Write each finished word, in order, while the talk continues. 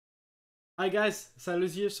Hi guys,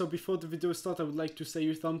 SILERZZ here. So before the video starts, I would like to say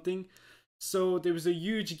you something. So there was a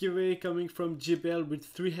huge giveaway coming from JBL with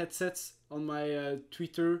 3 headsets on my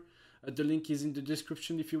Twitter. The link is in the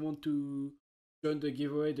description if you want to join the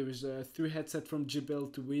giveaway. There is 3 headsets from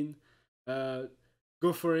JBL to win.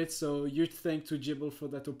 Go for it. So huge thanks to JBL for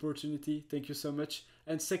that opportunity. Thank you so much.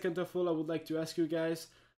 And second of all, I would like to ask you guys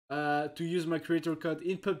to use my creator code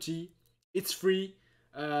in PUBG. It's free.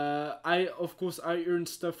 Of course I earn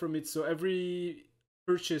stuff from it, so every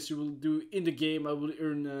purchase you will do in the game I will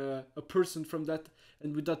earn a person from that,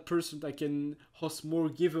 and with that person I can host more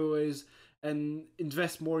giveaways and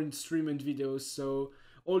invest more in stream and videos. So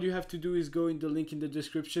all you have to do is go in the link in the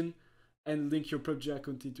description and link your PUBG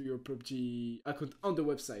account into your PUBG account on the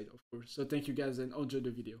website, of course. So thank you guys and enjoy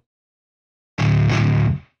the video.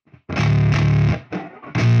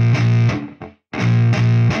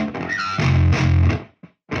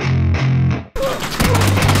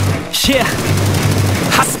 Yeah,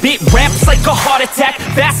 I spit raps like a heart attack,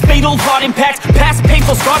 fast fatal heart impact, past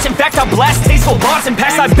painful scars. In fact, I blast tasteful bars and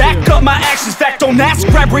packs. I back up my actions, fact don't ask,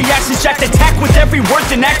 grab reactions, jacked attack with every word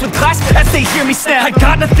and act with class as they hear me snap. I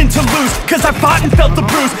got nothing to lose, cause I fought and felt the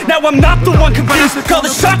bruise. Now I'm not the one confused, call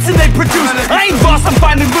the shots and they produce. I ain't lost, I'm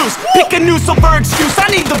finally loose, pick a new silver excuse.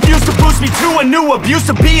 I need the views to boost me to a new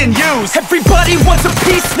abuse of being used. Everybody wants a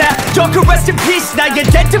piece now, y'all can rest in peace now. You're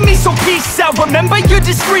dead to me, so peace out. Remember you're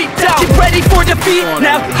discreet now, get ready for defeat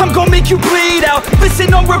now. I'm gonna make you bleed out, listen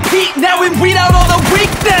on repeat now and weed out all the weak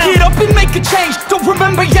now. Get up and make a change, don't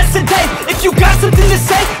remember yesterday. If you got something to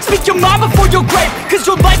say, speak your mind before your grave, cause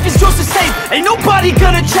your life is yours to save. Ain't nobody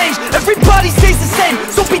gonna change, everybody stays the same.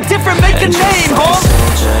 So be different, make a name, huh?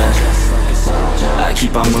 I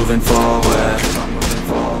keep on moving forward,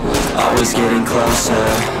 always getting closer,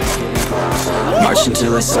 marching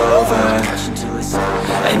till it's over.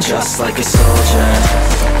 And just like a soldier,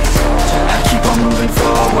 I keep on moving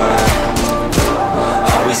forward,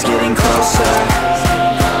 always getting closer,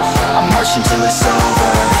 I'm marching till it's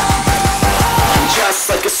over. And just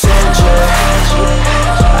like a soldier,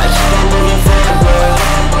 I keep on moving forward,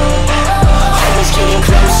 always getting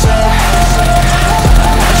closer,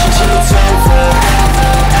 I'm marching till it's over.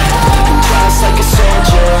 And just like a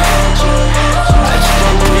soldier, I keep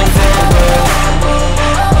on moving forward,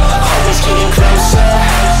 always getting closer,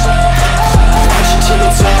 I'm marching till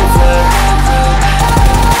it's over.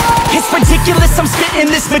 It's ridiculous, I'm spitting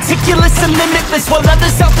this meticulous and limitless, while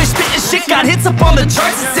others out there spitting shit got hits up on the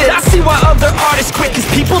charts. That's it. I see why other artists quit, cause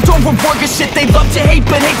people don't reward good shit. They love to hate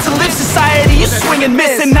but hate to live. Society is swing and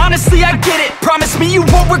miss, and honestly I get it. Promise me you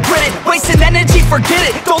won't regret it. Wasting energy, forget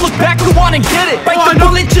it. Don't look back, go on and get it. Bite the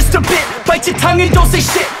bullet just a bit, bite your tongue and don't say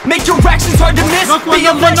shit. Make your actions hard to miss, be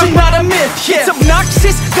a legend not a myth. Yeah. It's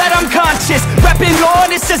obnoxious that I'm conscious, rapping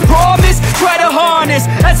honest as promise. Try to harness,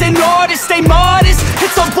 as an artist stay modest.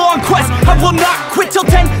 It's a long quest, I will not quit till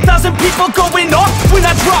 10,000 people going off when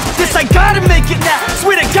I drop this. I gotta make it now,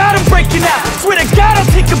 swear to God I'm breaking out, swear to God I'll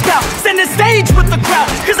take a bow, stand the stage with the crowd,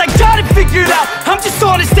 cause I got it figured out. I'm just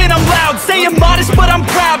honest and I'm loud, saying modest but I'm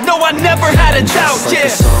proud. No, I never had a doubt. Just like a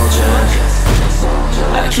soldier,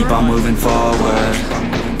 I keep on moving forward,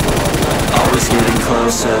 always getting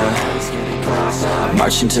closer, I'm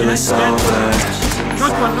marching till it's over.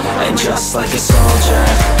 And just like a soldier,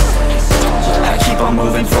 I keep on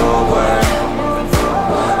moving forward,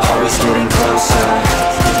 always getting closer,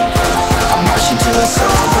 I'm marching till it's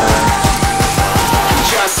over.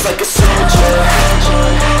 Just like a soldier,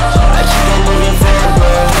 I keep on moving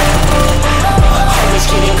forward, always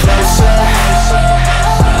getting closer,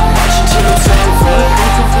 I'm marching till it's over.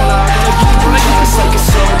 Just like a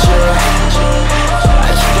soldier,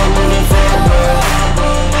 I keep on moving forward,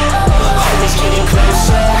 always getting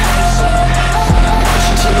closer, I'm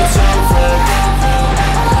marching till it's over.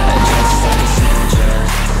 And just like a soldier,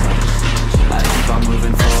 I keep on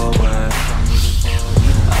moving forward,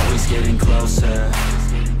 always getting closer,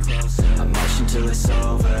 I'm marching till it's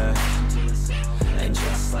over. And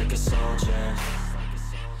just like a soldier.